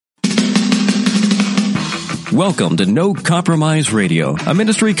Welcome to No Compromise Radio, a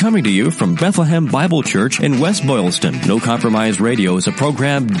ministry coming to you from Bethlehem Bible Church in West Boylston. No Compromise Radio is a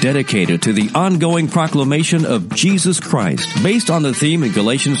program dedicated to the ongoing proclamation of Jesus Christ, based on the theme in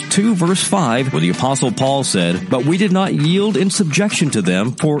Galatians 2 verse 5, where the Apostle Paul said, "But we did not yield in subjection to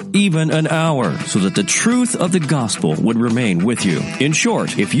them for even an hour, so that the truth of the gospel would remain with you." In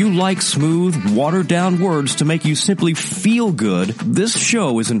short, if you like smooth, watered-down words to make you simply feel good, this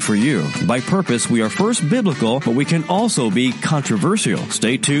show isn't for you. By purpose, we are first biblical, but we can also be controversial.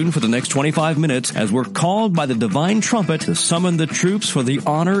 Stay tuned for the next 25 minutes as we're called by the divine trumpet to summon the troops for the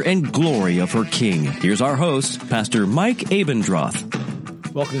honor and glory of her King. Here's our host, Pastor Mike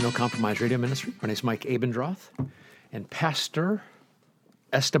Abendroth. Welcome to No Compromise Radio Ministry. My name is Mike Abendroth, and Pastor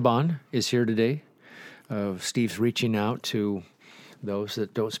Esteban is here today. Steve's reaching out to those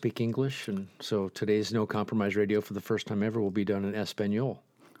that don't speak English, and so today's No Compromise Radio for the first time ever will be done in Espanol.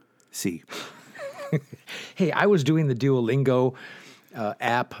 Sí. Hey, I was doing the Duolingo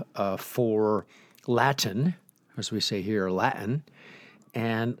app for Latin, as we say here, Latin,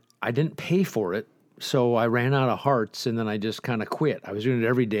 and I didn't pay for it, so I ran out of hearts, and then I just kind of quit. I was doing it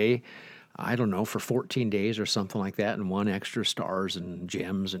every day, I don't know, for 14 days or something like that, and won extra stars and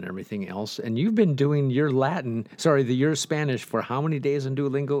gems and everything else. And you've been doing your your Spanish for how many days in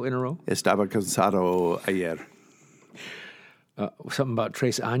Duolingo in a row? Estaba cansado ayer. Something about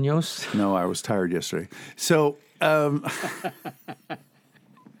tres años? No, I was tired yesterday. So, have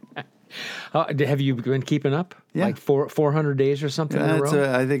you been keeping up? Yeah. Like 400 days or something in a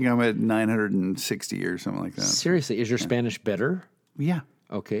row? I think I'm at 960 or something like that. Seriously, is your Spanish better? Yeah.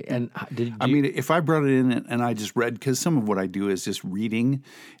 Okay, and I mean, if I brought it in and I just read, because some of what I do is just reading,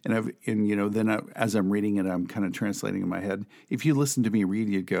 as I'm reading it, I'm kind of translating in my head. If you listen to me read,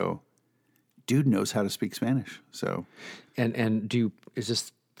 you'd go, dude knows how to speak Spanish. So, and do you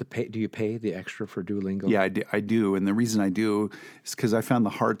pay the extra for Duolingo? Yeah, I do, and the reason I do is because I found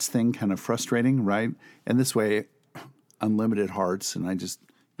the hearts thing kind of frustrating, right? And this way, unlimited hearts, and I just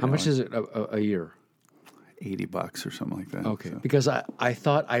how much is it a year? $80 or something like that. Okay, so. Because I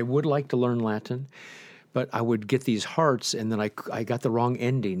thought I would like to learn Latin, but I would get these hearts, and then I got the wrong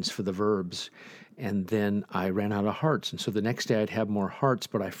endings for the verbs, and then I ran out of hearts, and so the next day I'd have more hearts,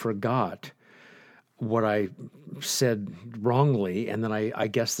 but I forgot what I said wrongly, and then I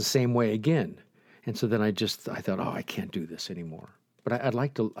guessed the same way again, and so then I thought, oh, I can't do this anymore. But I'd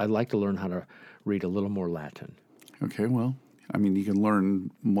like to learn how to read a little more Latin. Okay, well, I mean, you can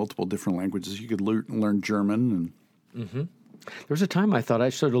learn multiple different languages. You could learn German. Mm-hmm. There was a time I thought I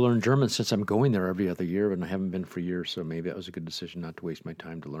should have learned German since I'm going there every other year, and I haven't been for years, so maybe that was a good decision not to waste my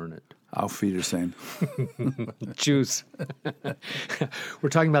time to learn it. Auf Wiedersehen. Choose. We're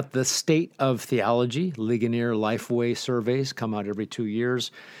talking about the state of theology. Ligonier Lifeway surveys come out every 2 years.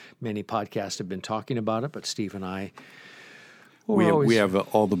 Many podcasts have been talking about it, but Steve and I... We have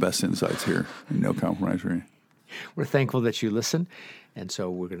all the best insights here. No compromise. We're thankful that you listen. And so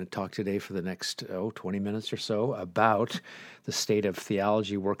we're going to talk today for the next 20 minutes or so about the state of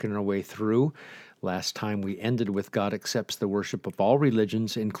theology, working our way through. Last time we ended with God accepts the worship of all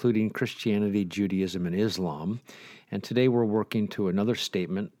religions, including Christianity, Judaism, and Islam. And today we're working to another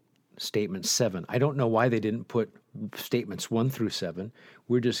statement, Statement 7. I don't know why they didn't put Statements 1 through 7.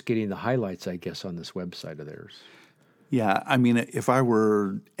 We're just getting the highlights, I guess, on this website of theirs. Yeah, I mean, if I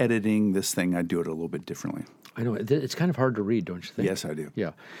were editing this thing, I'd do it a little bit differently. I know. It's kind of hard to read, don't you think? Yes, I do.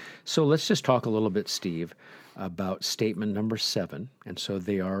 Yeah. So let's just talk a little bit, Steve, about statement number 7. And so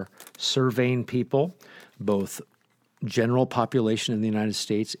they are surveying people, both general population in the United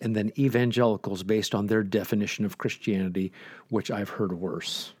States and then evangelicals based on their definition of Christianity, which I've heard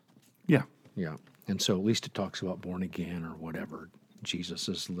worse. Yeah. Yeah. And so at least it talks about born again or whatever. Jesus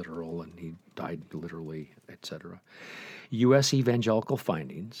is literal and he died literally, etc. U.S. evangelical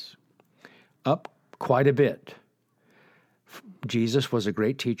findings up quite a bit. Jesus was a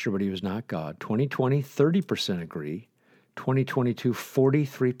great teacher, but he was not God. 2020, 30% agree. 2022,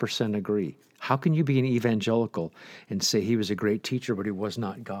 43% agree. How can you be an evangelical and say he was a great teacher, but he was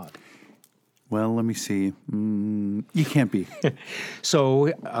not God? Well, let me see. You can't be. So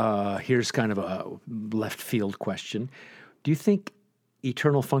here's kind of a left field question. Do you think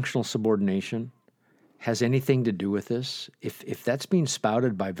eternal functional subordination has anything to do with this? If that's being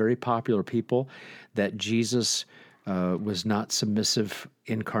spouted by very popular people, that Jesus was not submissive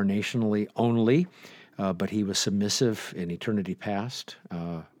incarnationally only, but he was submissive in eternity past,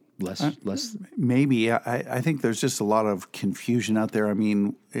 less. Maybe. I think there's just a lot of confusion out there. I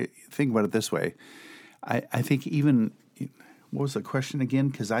mean, think about it this way. I think even, what was the question again?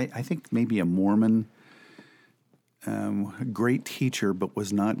 Because I think maybe a Mormon great teacher, but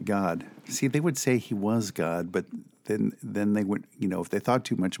was not God. See, they would say he was God, but then they would, if they thought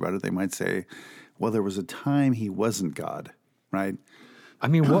too much about it, they might say, well, there was a time he wasn't God, right? I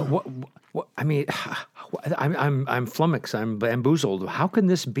mean, what I mean, I'm flummoxed. I'm bamboozled. How can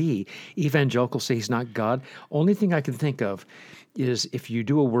this be? Evangelicals say he's not God. Only thing I can think of is if you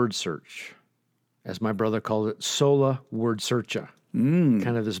do a word search, as my brother called it, sola word searcha,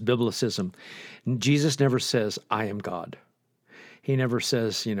 kind of this biblicism. Jesus never says, "I am God." He never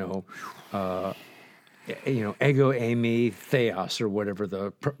says, ego eimi theos or whatever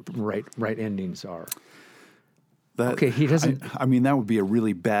the right endings are. He doesn't. I mean, that would be a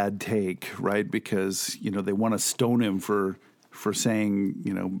really bad take, right? Because they want to stone him for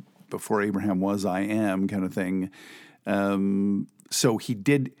saying before Abraham was, I am kind of thing. So he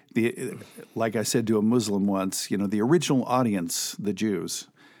did like I said to a Muslim once. The original audience, the Jews,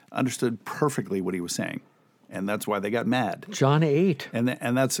 understood perfectly what he was saying, and that's why they got mad. John 8,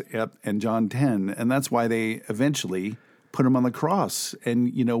 and John 10, and that's why they eventually put him on the cross.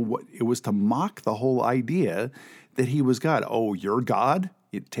 And what it was to mock the whole idea that he was God. Oh, you're God?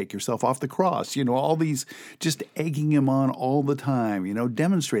 You take yourself off the cross. All these just egging him on all the time,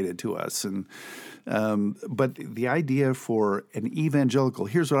 demonstrated to us. And but the idea for an evangelical,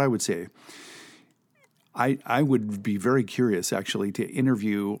 here's what I would say. I would be very curious, actually, to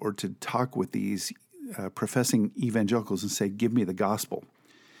interview or to talk with these professing evangelicals and say, give me the gospel.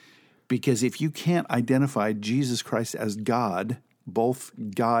 Because if you can't identify Jesus Christ as God, both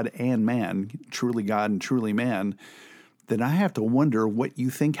God and man, truly God and truly man, then I have to wonder what you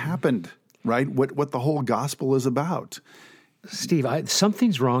think happened, right? What the whole gospel is about. Steve,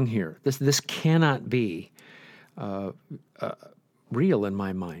 something's wrong here. This cannot be real in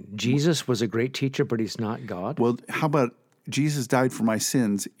my mind. Jesus was a great teacher, but he's not God. Well, how about Jesus died for my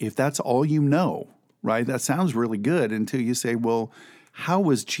sins? If that's all you know, right? That sounds really good until you say, well, how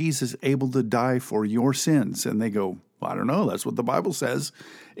was Jesus able to die for your sins? And they go, well, I don't know. That's what the Bible says.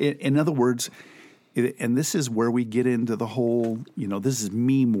 In other words, and this is where we get into the whole, this is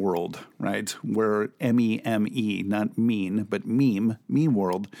meme world, right? Where M-E-M-E, not mean, but meme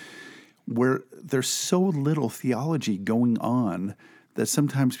world, where there's so little theology going on that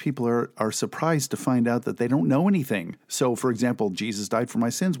sometimes people are surprised to find out that they don't know anything. So, for example, Jesus died for my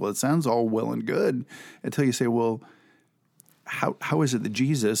sins. Well, it sounds all well and good until you say, well, how is it that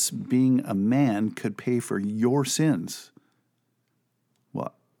Jesus, being a man, could pay for your sins?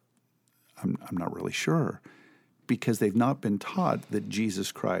 Well, I'm not really sure, because they've not been taught that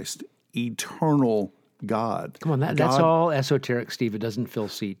Jesus Christ, eternal God. Come on, that's all esoteric, Steve. It doesn't fill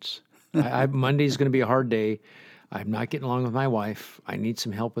seats. Monday's going to be a hard day. I'm not getting along with my wife. I need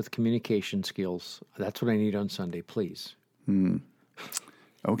some help with communication skills. That's what I need on Sunday, please.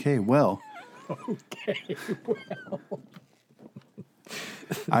 Okay, well. Okay, well.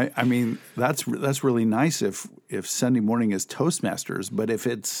 I mean, that's really nice if Sunday morning is Toastmasters, but if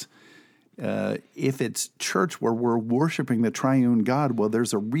it's church where we're worshiping the triune God, well,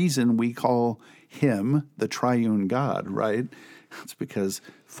 there's a reason we call him the triune God, right? It's because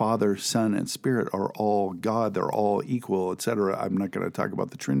Father, Son, and Spirit are all God. They're all equal, etc. I'm not going to talk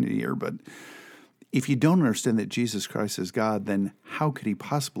about the Trinity here, but if you don't understand that Jesus Christ is God, then how could he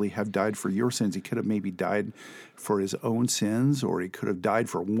possibly have died for your sins? He could have maybe died for his own sins, or he could have died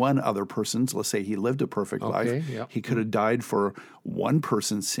for one other person's. Let's say he lived a perfect life. Yeah. He could have died for one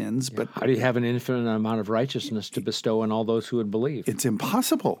person's sins. Yeah. But how do you have an infinite amount of righteousness to bestow on all those who would believe? It's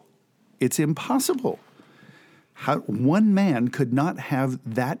impossible. It's impossible. One man could not have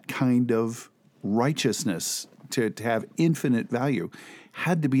that kind of righteousness to have infinite value.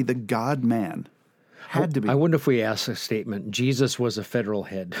 Had to be the God-man. Had to be. I wonder if we asked a statement, Jesus was a federal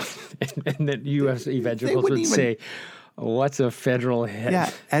head, and that U.S. evangelicals would say, what's a federal head?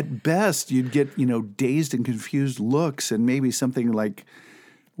 Yeah, at best, you'd get, dazed and confused looks and maybe something like,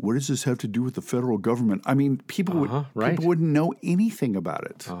 what does this have to do with the federal government? I mean, people wouldn't know anything about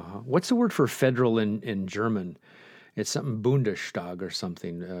it. What's the word for federal in German? It's something Bundestag or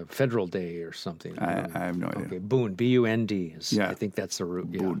something, Federal Day or something. I have no idea. Okay, Bund, B-U-N-D. I think that's the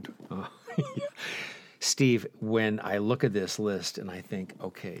root. Bund. Yeah. Steve, when I look at this list and I think,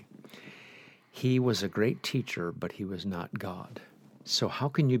 okay, he was a great teacher, but he was not God. So how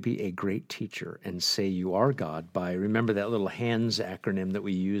can you be a great teacher and say you are God by, remember that little HANDS acronym that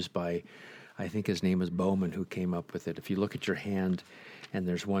we use by, I think his name is Bowman who came up with it. If you look at your hand and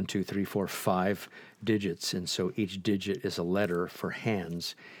there's 1, 2, 3, 4, 5 digits, and so each digit is a letter for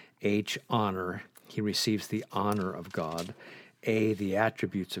hands. H, honor. He receives the honor of God. A, the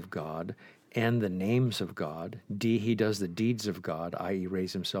attributes of God. N, the names of God. D, he does the deeds of God, i.e.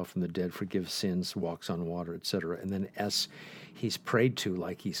 raise himself from the dead, forgives sins, walks on water, etc. And then S, he's prayed to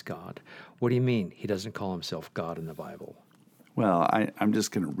like he's God. What do you mean he doesn't call himself God in the Bible? Well, I'm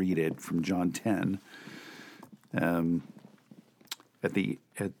just going to read it from John 10.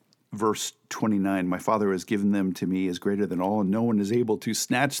 At verse 29, my Father has given them to me is greater than all, and no one is able to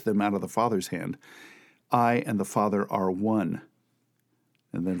snatch them out of the Father's hand. I and the Father are one.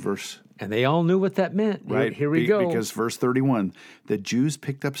 And then And they all knew what that meant. Right. Here we go. Because verse 31, the Jews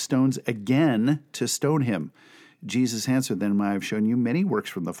picked up stones again to stone him. Jesus answered them, I have shown you many works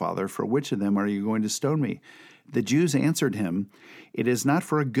from the Father. For which of them are you going to stone me? The Jews answered him, it is not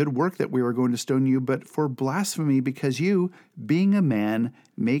for a good work that we are going to stone you, but for blasphemy, because you, being a man,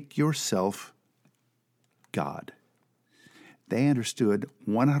 make yourself God. They understood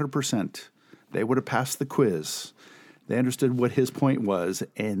 100%. They would have passed the quiz. They understood what his point was,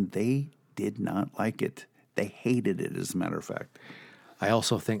 and they did not like it. They hated it, as a matter of fact. I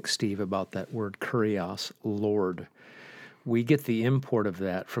also think, Steve, about that word kurios, Lord. We get the import of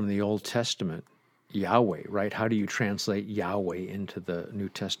that from the Old Testament, Yahweh, right? How do you translate Yahweh into the New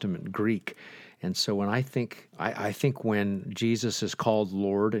Testament Greek? And so when I think when Jesus is called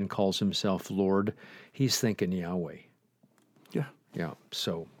Lord and calls himself Lord, he's thinking Yahweh. Yeah. Yeah.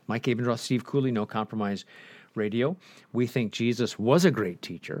 So Mike Abendroth, Steve Cooley, No Compromise Radio. We think Jesus was a great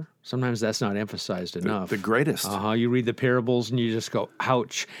teacher. Sometimes that's not emphasized enough. The greatest. You read the parables and you just go,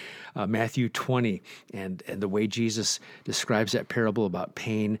 ouch. Matthew 20, and the way Jesus describes that parable about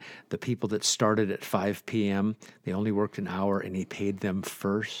pain, the people that started at 5 p.m., they only worked an hour, and he paid them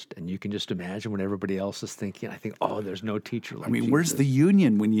first. And you can just imagine what everybody else is thinking. I think, there's no teacher like Jesus. Where's the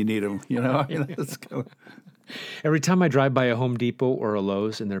union when you need them? That's kind of... Every time I drive by a Home Depot or a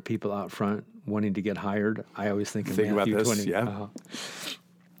Lowe's and there are people out front wanting to get hired, I always think of Matthew about this, 20. Yeah.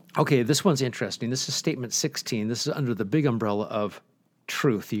 Okay, this one's interesting. This is statement 16. This is under the big umbrella of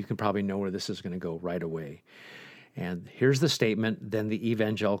truth. You can probably know where this is going to go right away. And here's the statement. Then the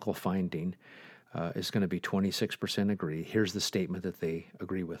evangelical finding is going to be 26% agree. Here's the statement that they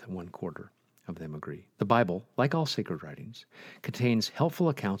agree with, and 1/4 of them agree. The Bible, like all sacred writings, contains helpful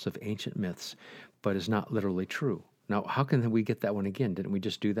accounts of ancient myths, but is not literally true. Now, how can we get that one again? Didn't we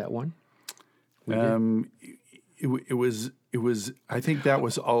just do that one? It was. I think that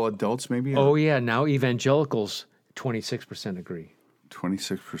was all adults, maybe. Oh yeah. Now evangelicals, 26% agree.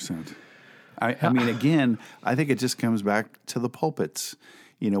 26%. I mean, again, I think it just comes back to the pulpits.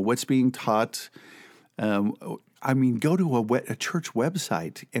 What's being taught. Go to a church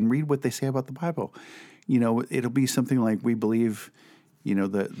website and read what they say about the Bible. It'll be something like, we believe,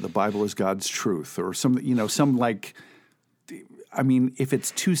 the Bible is God's truth, or some like. If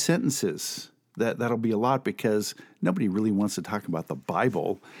it's 2 sentences. That'll be a lot, because nobody really wants to talk about the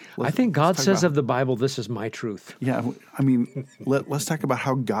Bible. I think God says of the Bible, this is my truth. Yeah, let's talk about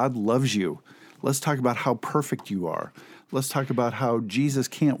how God loves you. Let's talk about how perfect you are. Let's talk about how Jesus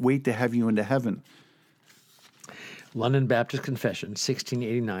can't wait to have you into heaven. London Baptist Confession,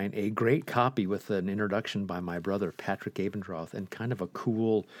 1689, a great copy with an introduction by my brother, Patrick Abendroth, and kind of a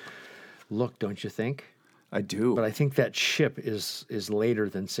cool look, don't you think? I do. But I think that ship is later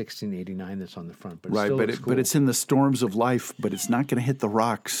than 1689 that's on the front. But right, but it's in the storms of life, but it's not going to hit the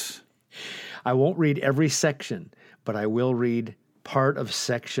rocks. I won't read every section, but I will read part of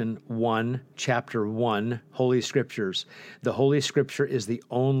section 1, chapter 1, Holy Scriptures. The Holy Scripture is the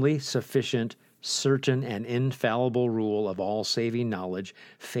only sufficient, certain, and infallible rule of all saving knowledge,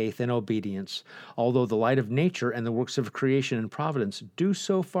 faith, and obedience, although the light of nature and the works of creation and providence do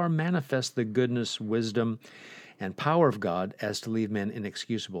so far manifest the goodness, wisdom, and power of God as to leave men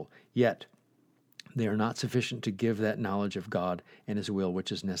inexcusable. Yet they are not sufficient to give that knowledge of God and his will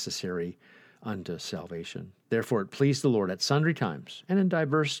which is necessary unto salvation. Therefore it pleased the Lord at sundry times and in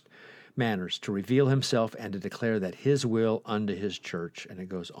diverse manners to reveal himself and to declare that his will unto his church, and it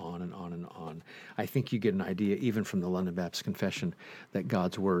goes on and on and on. I think you get an idea, even from the London Baptist Confession, that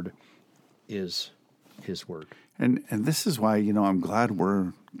God's word is his word. And this is why, I'm glad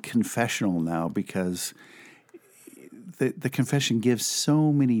we're confessional now, because the confession gives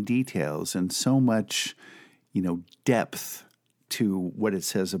so many details and so much, depth to what it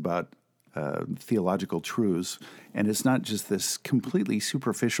says about theological truths, and it's not just this completely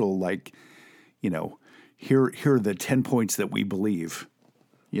superficial, like, here are the 10 points that we believe,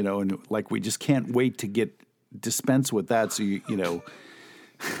 and like we just can't wait to dispense with that. So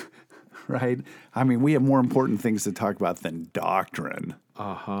right? We have more important things to talk about than doctrine.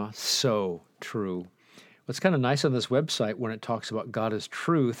 So true. What's kind of nice on this website, when it talks about God as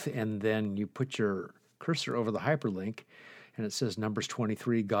truth, and then you put your cursor over the hyperlink, And it says, Numbers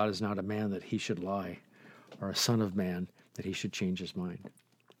 23, God is not a man that he should lie, or a son of man that he should change his mind.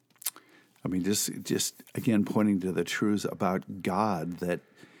 I mean, just again, pointing to the truths about God that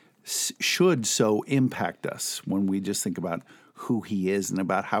should so impact us when we just think about who he is and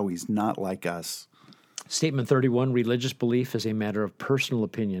about how he's not like us. Statement 31, religious belief is a matter of personal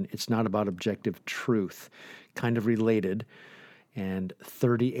opinion. It's not about objective truth. Kind of related, and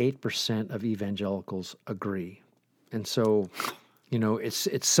 38% of evangelicals agree. And so,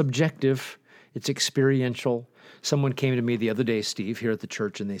 it's subjective, it's experiential. Someone came to me the other day, Steve, here at the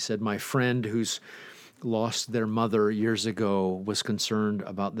church, and they said, my friend who's lost their mother years ago was concerned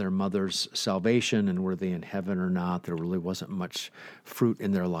about their mother's salvation and were they in heaven or not. There really wasn't much fruit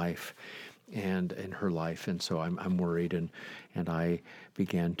in their life and in her life, and so I'm worried, and I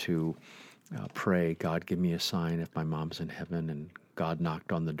began to pray, God, give me a sign if my mom's in heaven. And God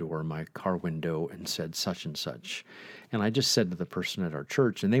knocked on the door of my car window and said such and such. And I just said to the person at our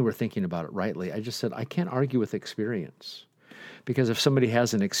church, and they were thinking about it rightly, I just said, I can't argue with experience. Because if somebody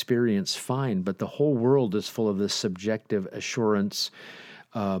has an experience, fine, but the whole world is full of this subjective assurance,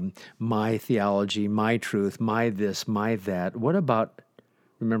 my theology, my truth, my this, my that. What about,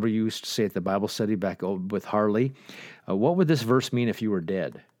 remember you used to say at the Bible study back with Harley, what would this verse mean if you were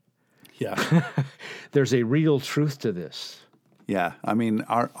dead? Yeah. There's a real truth to this. Yeah. I mean,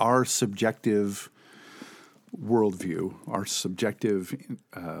 our subjective worldview, our subjective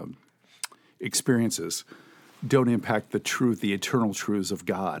experiences don't impact the truth, the eternal truths of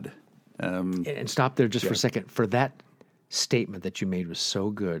God. And stop there just for a second. For that statement that you made was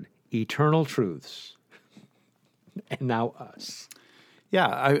so good. Eternal truths. And now us.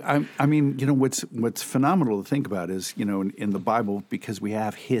 Yeah, I mean, what's phenomenal to think about is, in the Bible, because we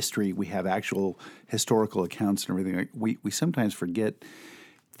have history, we have actual historical accounts and everything, we sometimes forget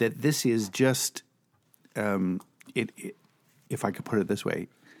that this is just, if I could put it this way,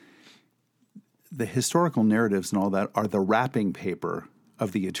 the historical narratives and all that are the wrapping paper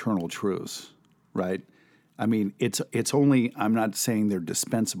of the eternal truths, right? I mean, it's only, I'm not saying they're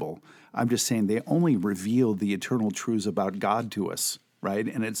dispensable. I'm just saying they only reveal the eternal truths about God to us, right?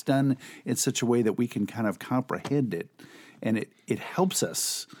 And it's done in such a way that we can kind of comprehend it. And it helps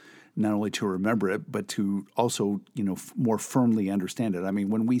us not only to remember it, but to also, more firmly understand it. I mean,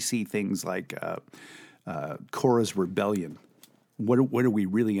 when we see things like Korah's rebellion, what do we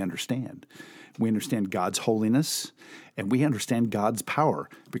really understand? We understand God's holiness, and we understand God's power,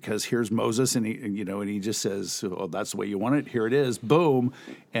 because here's Moses, and he just says, "Oh, that's the way you want it. Here it is. Boom!"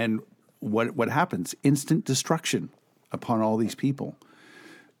 And what happens? Instant destruction upon all these people,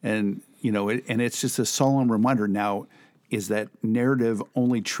 and and it's just a solemn reminder. Now, is that narrative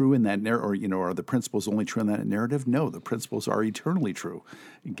only true in that narrative, or are the principles only true in that narrative? No, the principles are eternally true.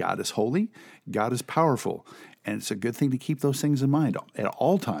 God is holy. God is powerful, and it's a good thing to keep those things in mind at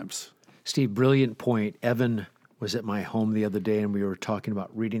all times. Steve, brilliant point. Evan was at my home the other day, and we were talking about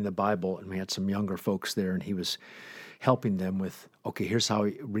reading the Bible, and we had some younger folks there, and he was helping them with, okay, here's how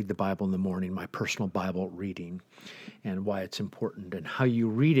I read the Bible in the morning, my personal Bible reading, and why it's important, and how you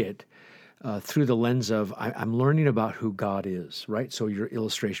read it through the lens of, I'm learning about who God is, right? So your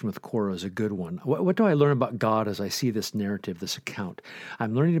illustration with Korah is a good one. What do I learn about God as I see this narrative, this account?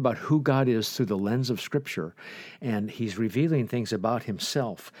 I'm learning about who God is through the lens of Scripture, and he's revealing things about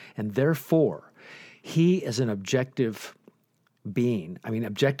himself, and therefore, he is an objective being,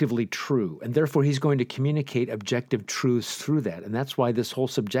 objectively true, and therefore he's going to communicate objective truths through that. And that's why this whole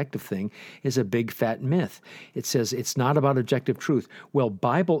subjective thing is a big fat myth. It says it's not about objective truth. Well,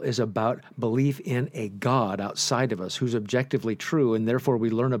 Bible is about belief in a God outside of us who's objectively true, and therefore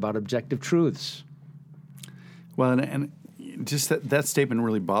we learn about objective truths. Well, and just that statement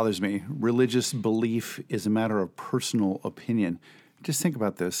really bothers me. Religious belief is a matter of personal opinion. Just think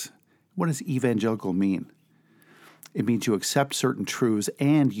about this. What does evangelical mean? It means you accept certain truths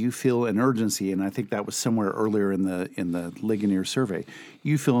and you feel an urgency, and I think that was somewhere earlier in the Ligonier survey.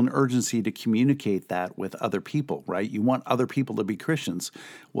 You feel an urgency to communicate that with other people, right? You want other people to be Christians.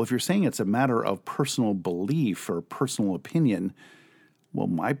 Well, if you're saying it's a matter of personal belief or personal opinion, well,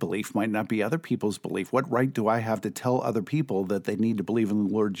 my belief might not be other people's belief. What right do I have to tell other people that they need to believe in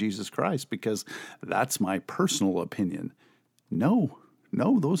the Lord Jesus Christ? Because that's my personal opinion. No,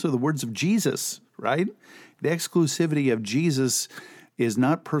 those are the words of Jesus, right? The exclusivity of Jesus is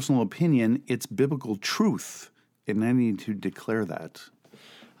not personal opinion, it's biblical truth. And I need to declare that.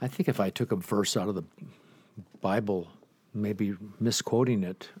 I think if I took a verse out of the Bible, maybe misquoting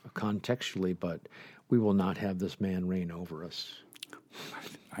it contextually, but we will not have this man reign over us.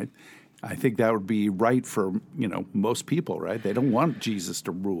 I think that would be right for, most people, right? They don't want Jesus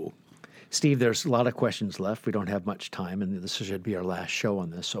to rule. Steve, there's a lot of questions left. We don't have much time, and this should be our last show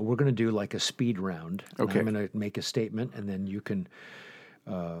on this. So we're going to do like a speed round. Okay. I'm going to make a statement, and then you can,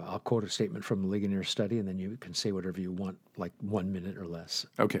 I'll quote a statement from the Ligonier study, and then you can say whatever you want, like 1 minute or less.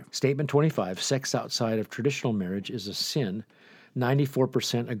 Okay. Statement 25, sex outside of traditional marriage is a sin.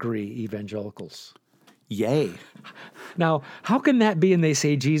 94% agree, evangelicals. Yay. Now, how can that be? And they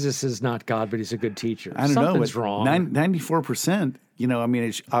say Jesus is not God, but he's a good teacher. I don't know. Something's wrong. 94%, I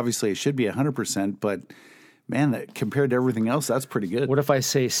mean, obviously it should be 100%, but man, that, compared to everything else, that's pretty good. What if I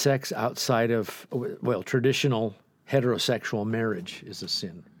say sex outside of, traditional heterosexual marriage is a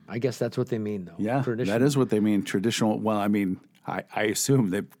sin? I guess that's what they mean, though. Yeah, that is what they mean. Traditional, well, I mean, I assume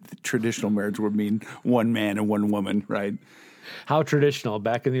that traditional marriage would mean one man and one woman, right? How traditional?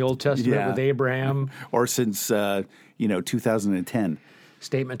 Back in the Old Testament with Abraham? Or since, 2010.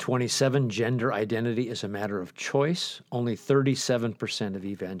 Statement 27, gender identity is a matter of choice. Only 37% of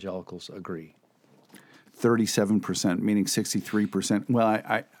evangelicals agree. 37%, meaning 63%. Well,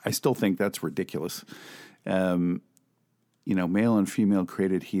 I still think that's ridiculous. Male and female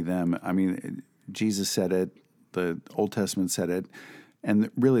created he, them. I mean, Jesus said it. The Old Testament said it. And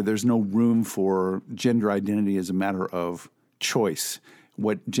really, there's no room for gender identity as a matter of choice.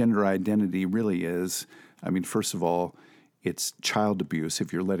 What gender identity really is, I mean, first of all, it's child abuse.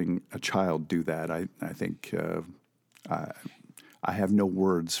 If you're letting a child do that, I think I have no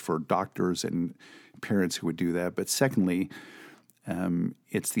words for doctors and parents who would do that. But secondly,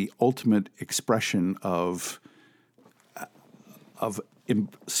 it's the ultimate expression of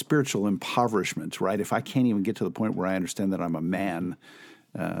spiritual impoverishment, right? If I can't even get to the point where I understand that I'm a man,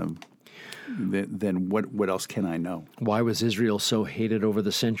 then what else can I know? Why was Israel so hated over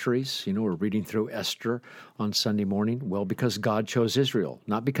the centuries? We're reading through Esther on Sunday morning. Well, because God chose Israel.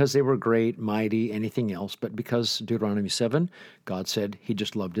 Not because they were great, mighty, anything else, but because Deuteronomy 7, God said he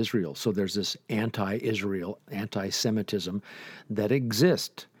just loved Israel. So there's this anti-Israel, anti-Semitism that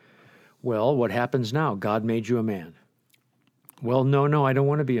exists. Well, what happens now? God made you a man. Well, no, I don't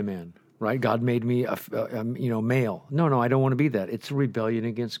want to be a man. Right? God made me male. No, I don't want to be that. It's a rebellion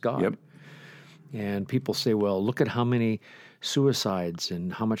against God. Yep. And people say, well, look at how many suicides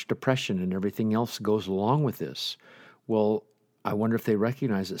and how much depression and everything else goes along with this. Well, I wonder if they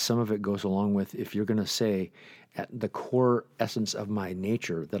recognize that some of it goes along with, if you're going to say at the core essence of my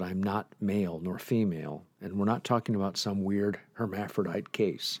nature that I'm not male nor female, and we're not talking about some weird hermaphrodite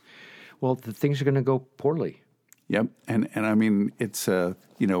case, well, the things are going to go poorly. Yep. And I mean, it's,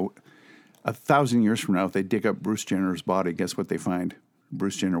 1,000 years from now, if they dig up Bruce Jenner's body, guess what they find?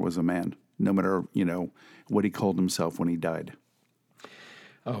 Bruce Jenner was a man, no matter, what he called himself when he died.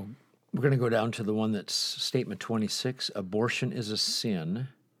 Oh, we're going to go down to the one that's statement 26. Abortion is a sin.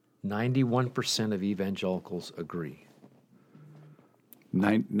 91% of evangelicals agree.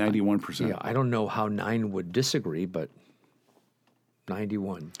 91%. Yeah, I don't know how 9 would disagree, but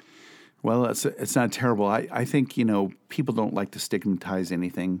 91. Well, it's not terrible. I think, people don't like to stigmatize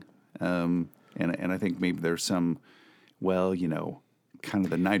anything. And I think maybe there's some, kind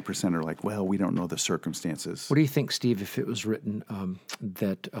of the 9% are like, well, we don't know the circumstances. What do you think, Steve, if it was written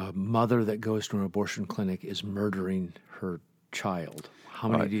that a mother that goes to an abortion clinic is murdering her child? How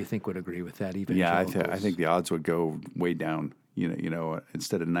many do you think would agree with that? Yeah, I think the odds would go way down.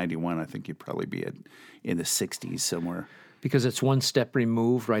 Instead of 91, I think you'd probably be in the 60s somewhere. Because it's one step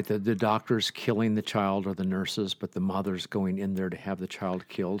removed, right? The doctor's killing the child or the nurses, but the mother's going in there to have the child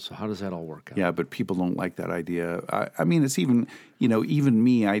killed. So how does that all work out? Yeah, but people don't like that idea. I mean, it's even, even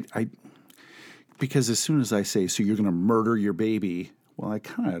me, I because as soon as I say, so you're going to murder your baby, well, it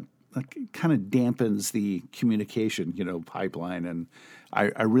kind of dampens the communication, pipeline. And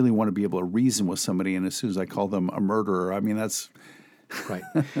I really want to be able to reason with somebody. And as soon as I call them a murderer, I mean, that's... Right.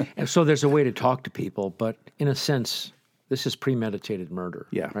 And so there's a way to talk to people, but in a sense... This is premeditated murder.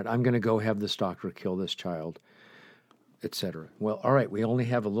 Yeah. Right? I'm going to go have this doctor kill this child, et cetera. Well, all right, we only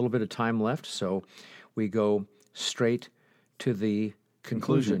have a little bit of time left, so we go straight to the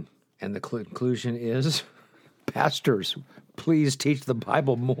conclusion. And the conclusion is, pastors, please teach the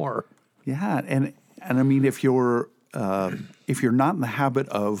Bible more. Yeah, and I mean, if you're not in the habit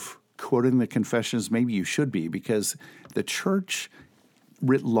of quoting the confessions, maybe you should be, because the church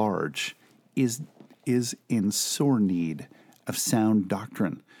writ large is in sore need of sound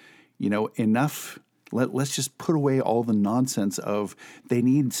doctrine. Enough. Let's just put away all the nonsense of they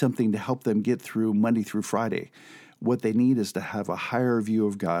need something to help them get through Monday through Friday. What they need is to have a higher view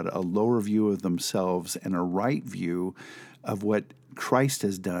of God, a lower view of themselves, and a right view of what Christ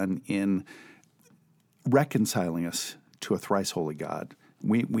has done in reconciling us to a thrice holy God.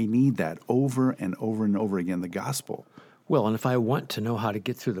 We need that over and over and over again, the gospel. Well, and if I want to know how to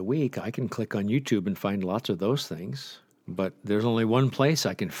get through the week, I can click on YouTube and find lots of those things. But there's only one place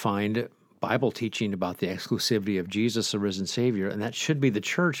I can find Bible teaching about the exclusivity of Jesus, the risen Savior, and that should be the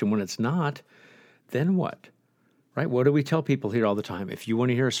church. And when it's not, then what? Right? What do we tell people here all the time? If you want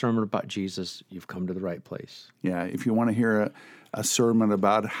to hear a sermon about Jesus, you've come to the right place. Yeah, if you want to hear a sermon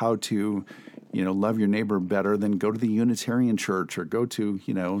about how to, love your neighbor better, then go to the Unitarian Church or go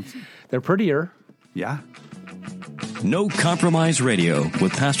to, They're prettier. Yeah. No Compromise Radio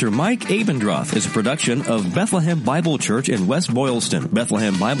with Pastor Mike Abendroth is a production of Bethlehem Bible Church in West Boylston.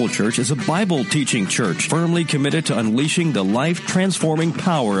 Bethlehem Bible Church is a Bible teaching church firmly committed to unleashing the life-transforming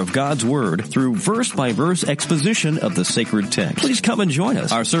power of God's Word through verse-by-verse exposition of the sacred text. Please come and join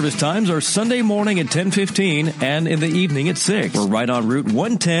us. Our service times are Sunday morning at 10:15 and in the evening at 6. We're right on Route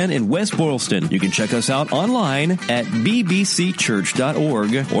 110 in West Boylston. You can check us out online at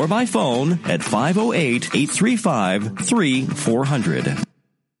bbcchurch.org or by phone at 508-835-3400.